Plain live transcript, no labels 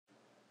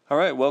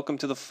Alright, welcome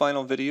to the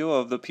final video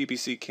of the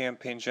PPC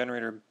Campaign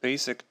Generator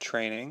basic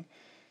training.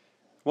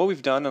 What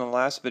we've done in the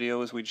last video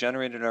is we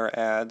generated our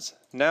ads.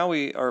 Now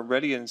we are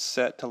ready and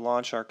set to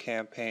launch our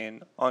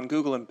campaign on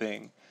Google and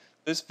Bing.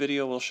 This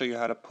video will show you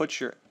how to put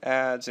your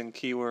ads and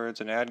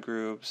keywords and ad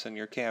groups and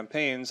your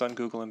campaigns on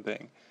Google and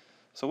Bing.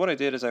 So what I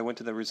did is I went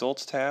to the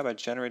Results tab, I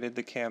generated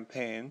the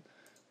campaign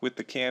with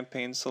the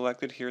campaign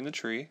selected here in the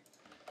tree.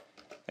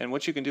 And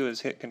what you can do is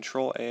hit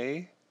Control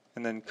A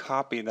and then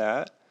copy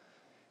that.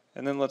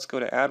 And then let's go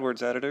to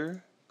Adwords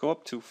Editor, go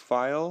up to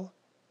File,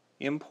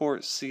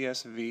 Import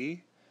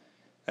CSV,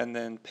 and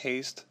then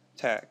paste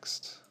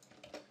text.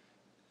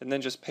 And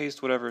then just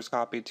paste whatever is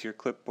copied to your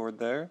clipboard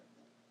there.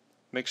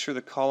 Make sure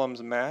the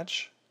columns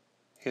match,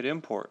 hit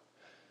Import.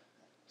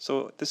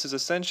 So this is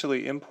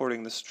essentially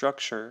importing the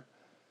structure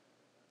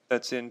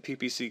that's in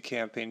PPC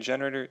Campaign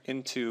Generator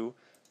into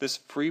this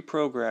free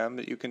program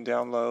that you can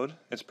download.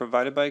 It's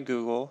provided by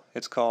Google.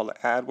 It's called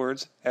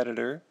Adwords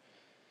Editor.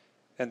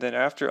 And then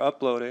after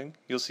uploading,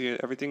 you'll see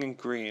everything in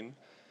green.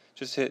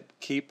 Just hit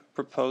Keep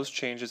Proposed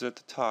Changes at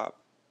the top.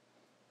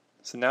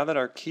 So now that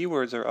our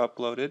keywords are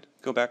uploaded,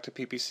 go back to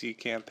PPC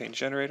Campaign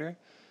Generator,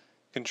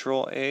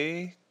 Control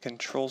A,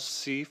 Control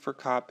C for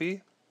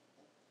copy,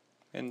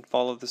 and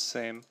follow the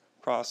same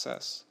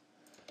process.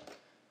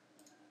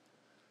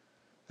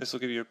 This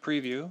will give you a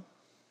preview,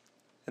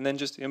 and then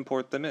just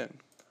import them in.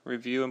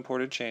 Review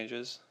imported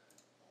changes,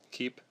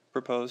 keep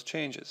proposed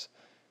changes.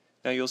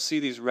 Now you'll see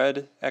these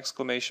red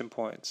exclamation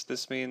points.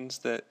 This means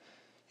that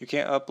you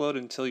can't upload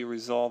until you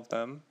resolve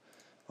them.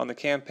 On the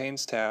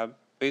Campaigns tab,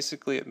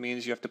 basically it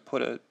means you have to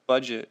put a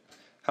budget.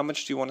 How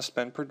much do you want to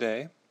spend per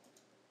day?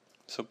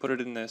 So put it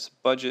in this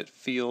budget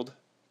field,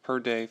 per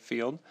day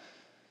field.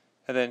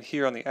 And then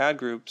here on the ad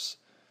groups,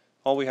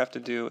 all we have to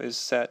do is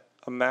set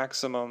a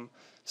maximum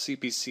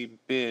CPC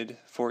bid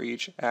for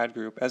each ad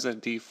group as a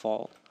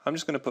default. I'm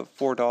just going to put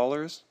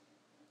 $4.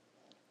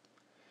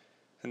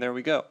 And there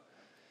we go.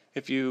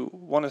 If you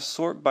want to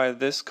sort by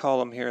this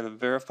column here, the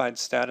verified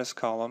status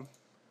column,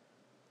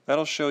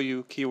 that'll show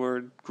you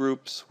keyword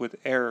groups with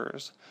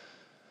errors,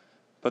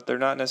 but they're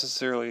not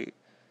necessarily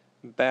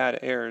bad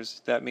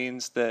errors. That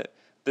means that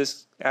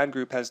this ad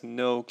group has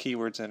no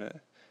keywords in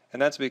it,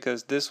 and that's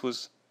because this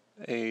was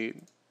a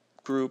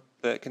group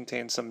that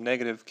contains some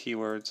negative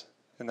keywords,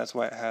 and that's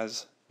why it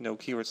has no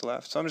keywords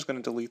left. So I'm just going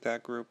to delete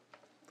that group.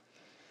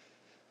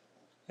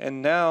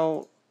 And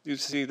now you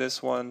see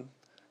this one.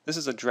 This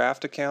is a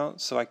draft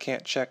account, so I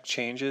can't check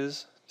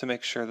changes to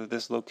make sure that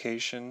this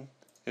location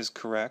is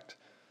correct.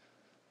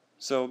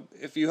 So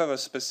if you have a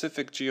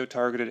specific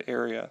geo-targeted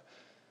area,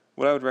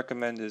 what I would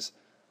recommend is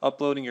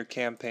uploading your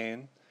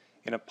campaign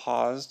in a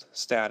paused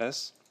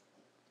status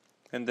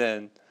and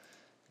then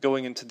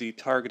going into the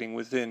targeting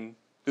within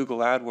Google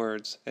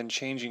AdWords and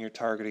changing your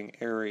targeting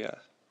area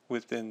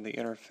within the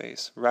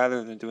interface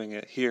rather than doing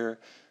it here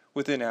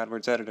within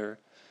AdWords Editor.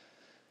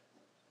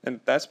 And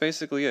that's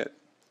basically it.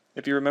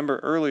 If you remember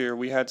earlier,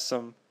 we had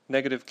some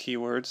negative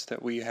keywords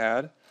that we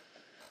had.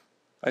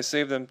 I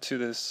saved them to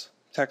this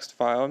text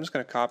file. I'm just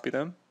going to copy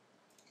them.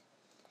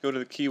 Go to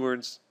the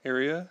keywords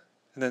area,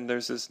 and then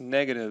there's this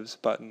negatives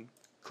button.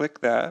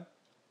 Click that.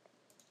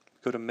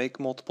 Go to make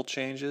multiple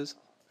changes.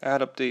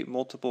 Add, update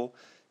multiple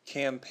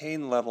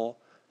campaign level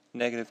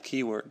negative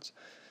keywords.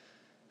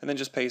 And then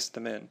just paste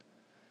them in.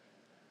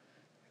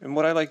 And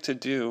what I like to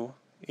do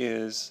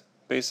is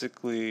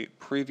basically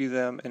preview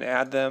them and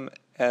add them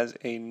as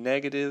a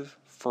negative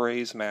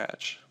phrase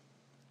match.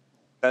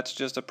 That's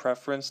just a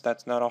preference,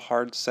 that's not a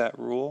hard set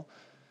rule,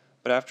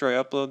 but after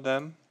I upload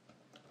them,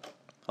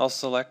 I'll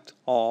select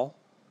all,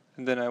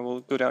 and then I will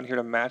go down here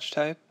to match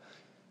type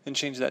and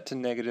change that to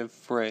negative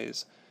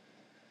phrase.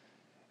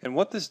 And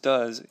what this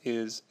does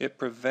is it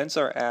prevents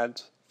our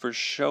ads for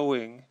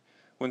showing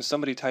when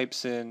somebody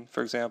types in,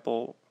 for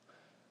example,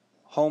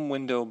 home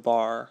window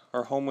bar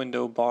or home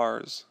window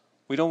bars.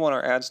 We don't want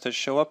our ads to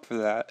show up for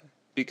that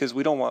because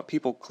we don't want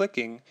people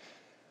clicking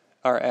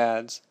our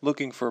ads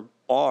looking for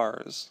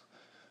bars.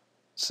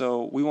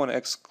 So we want to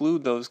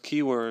exclude those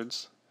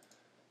keywords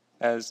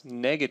as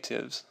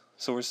negatives.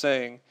 So we're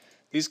saying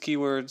these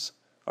keywords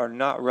are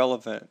not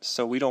relevant,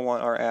 so we don't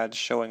want our ads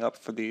showing up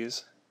for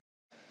these.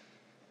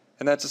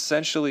 And that's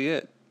essentially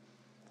it.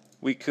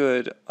 We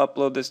could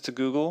upload this to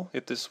Google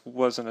if this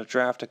wasn't a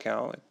draft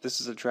account.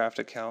 This is a draft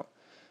account.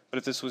 But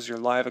if this was your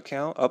live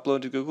account,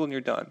 upload to Google and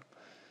you're done.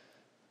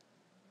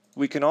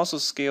 We can also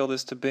scale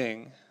this to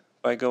Bing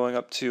by going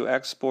up to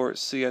Export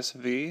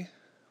CSV.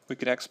 We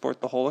can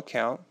export the whole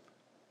account,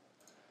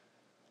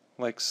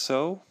 like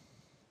so.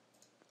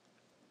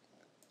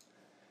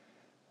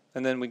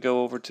 And then we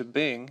go over to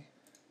Bing,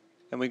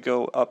 and we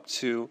go up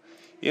to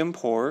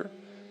Import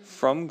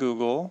from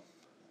Google,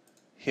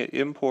 hit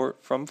Import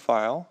from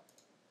File,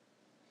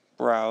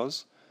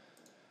 Browse,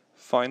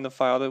 find the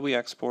file that we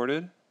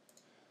exported,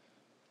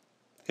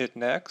 hit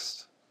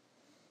Next,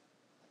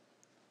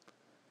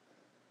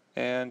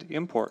 and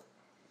import.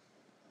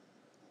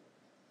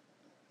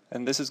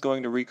 And this is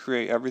going to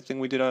recreate everything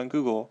we did on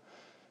Google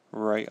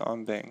right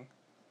on Bing.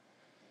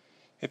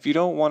 If you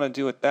don't want to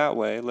do it that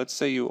way, let's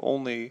say you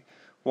only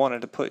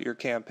wanted to put your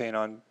campaign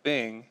on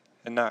Bing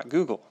and not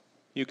Google,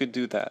 you could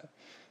do that,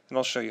 and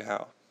I'll show you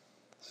how.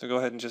 So go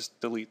ahead and just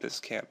delete this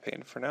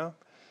campaign for now.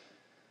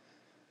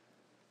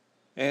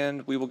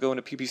 And we will go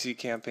into PPC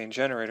Campaign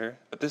Generator,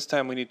 but this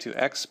time we need to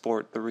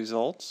export the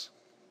results.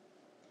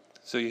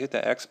 So you hit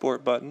the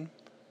Export button,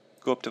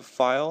 go up to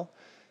File,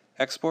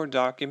 Export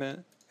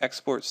Document,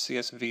 Export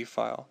CSV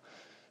File.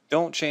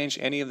 Don't change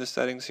any of the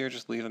settings here,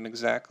 just leave them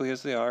exactly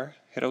as they are.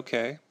 Hit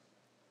OK.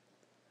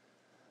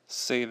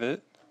 Save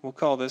it. We'll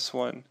call this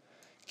one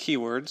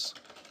Keywords.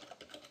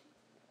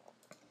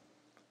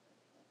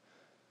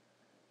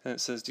 And it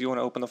says, do you want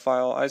to open the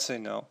file? I say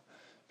no,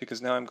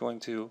 because now I'm going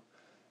to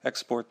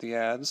export the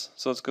ads.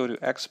 So let's go to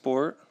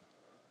Export,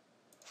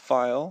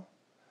 File,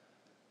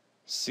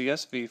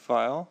 CSV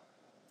File,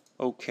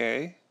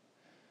 OK.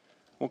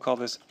 We'll call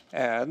this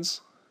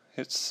Ads.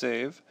 Hit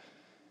Save.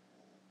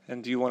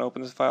 And do you want to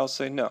open this file?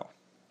 Say no.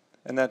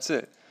 And that's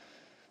it.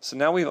 So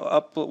now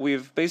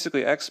we've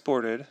basically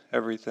exported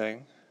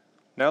everything.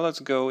 Now let's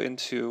go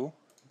into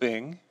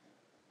Bing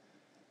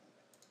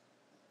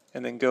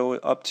and then go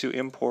up to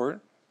Import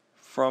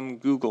from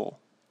Google.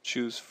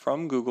 Choose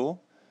From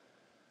Google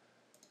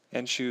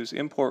and choose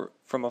Import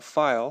from a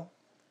File.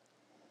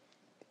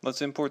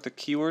 Let's import the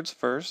keywords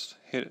first.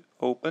 Hit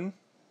Open.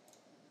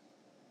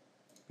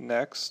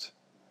 Next.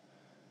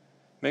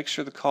 Make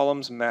sure the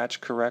columns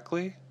match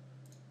correctly.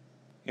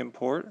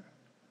 Import.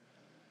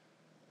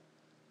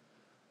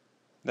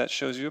 That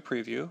shows you a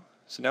preview.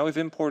 So now we've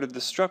imported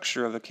the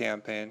structure of the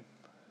campaign.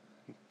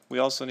 We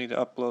also need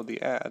to upload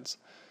the ads.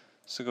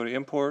 So go to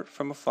Import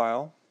from a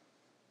File,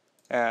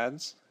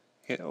 Ads,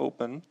 hit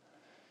Open,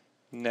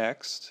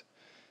 Next.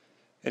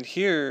 And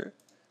here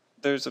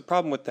there's a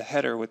problem with the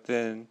header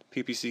within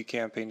PPC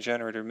Campaign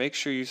Generator. Make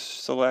sure you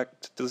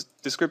select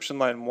description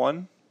line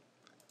 1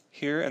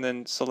 here and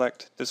then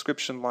select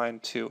description line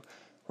 2.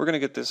 We're going to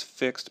get this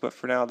fixed, but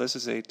for now this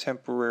is a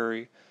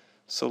temporary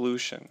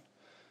solution.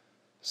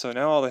 So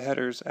now all the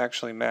headers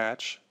actually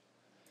match.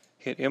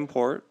 Hit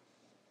Import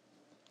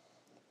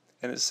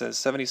and it says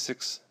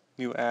 76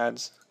 new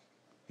ads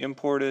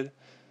imported.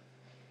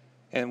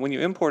 And when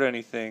you import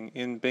anything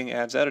in Bing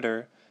Ads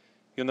Editor,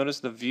 you'll notice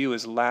the view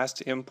is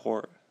last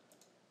import,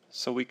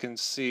 so we can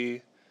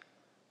see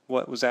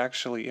what was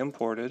actually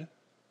imported.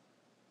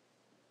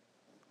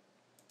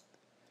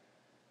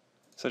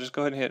 So just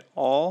go ahead and hit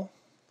All,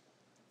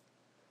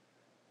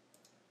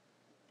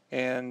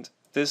 and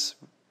this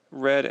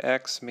red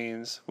X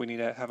means we need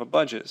to have a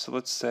budget. So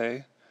let's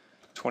say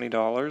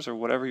 $20 or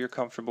whatever you're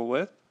comfortable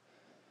with.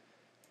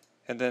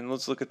 And then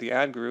let's look at the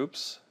ad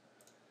groups.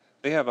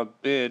 They have a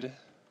bid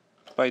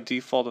by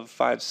default of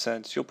 5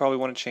 cents. You'll probably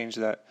want to change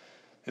that.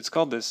 It's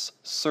called this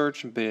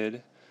search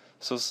bid.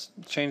 So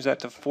change that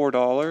to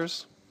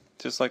 $4,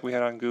 just like we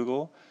had on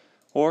Google.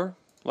 Or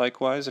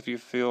likewise, if you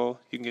feel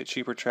you can get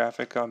cheaper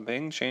traffic on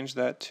Bing, change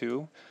that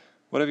to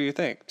whatever you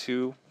think,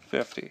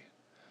 $2.50.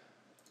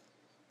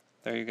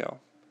 There you go.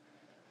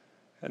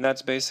 And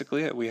that's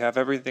basically it. We have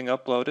everything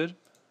uploaded.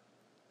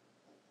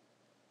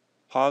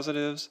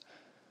 Positives.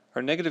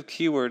 Our negative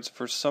keywords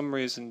for some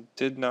reason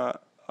did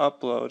not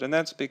upload, and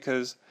that's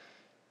because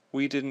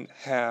we didn't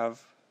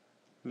have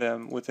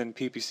them within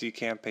PPC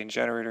Campaign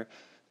Generator.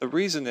 The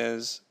reason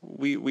is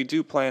we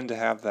do plan to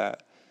have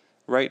that.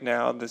 Right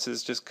now this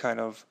is just kind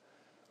of,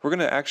 we're going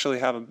to actually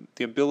have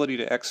the ability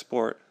to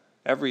export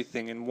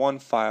everything in one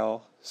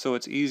file so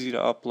it's easy to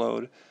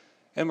upload,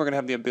 and we're going to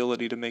have the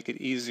ability to make it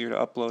easier to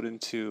upload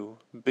into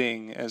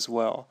Bing as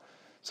well.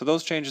 So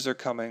those changes are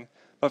coming,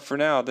 but for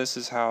now this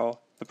is how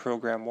the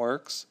program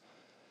works.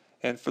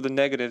 And for the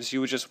negatives, you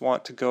would just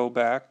want to go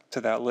back to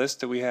that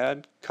list that we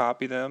had,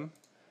 copy them,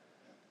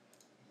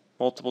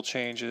 multiple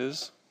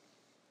changes,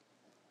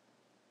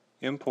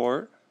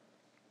 import,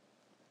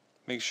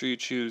 make sure you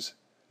choose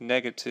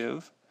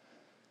negative,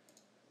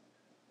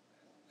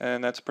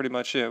 and that's pretty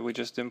much it. We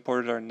just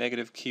imported our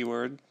negative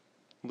keyword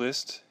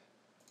list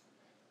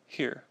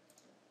here.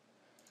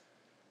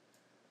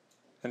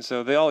 And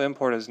so they all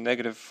import as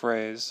negative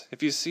phrase.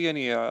 If you see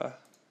any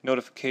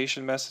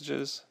notification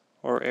messages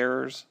or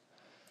errors,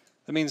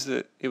 that means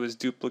that it was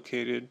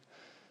duplicated.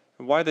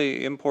 Why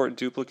they import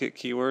duplicate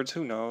keywords,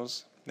 who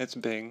knows? It's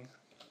Bing,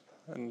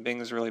 and Bing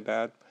is really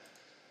bad.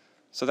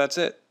 So that's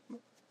it.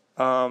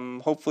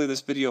 Hopefully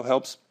this video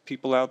helps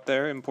people out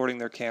there importing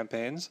their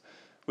campaigns.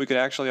 We could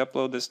actually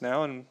upload this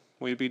now and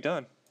we'd be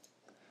done.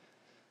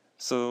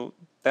 So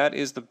that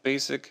is the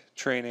basic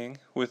training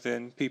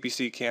within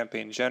PPC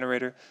Campaign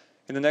Generator.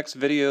 In the next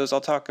videos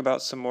I'll talk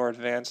about some more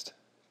advanced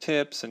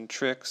tips and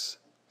tricks.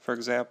 For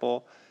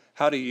example,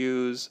 how to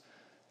use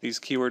these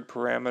keyword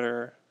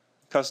parameter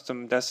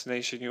custom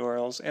destination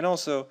URLs, and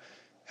also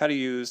how to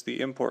use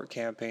the import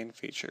campaign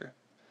feature.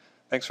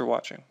 Thanks for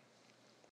watching.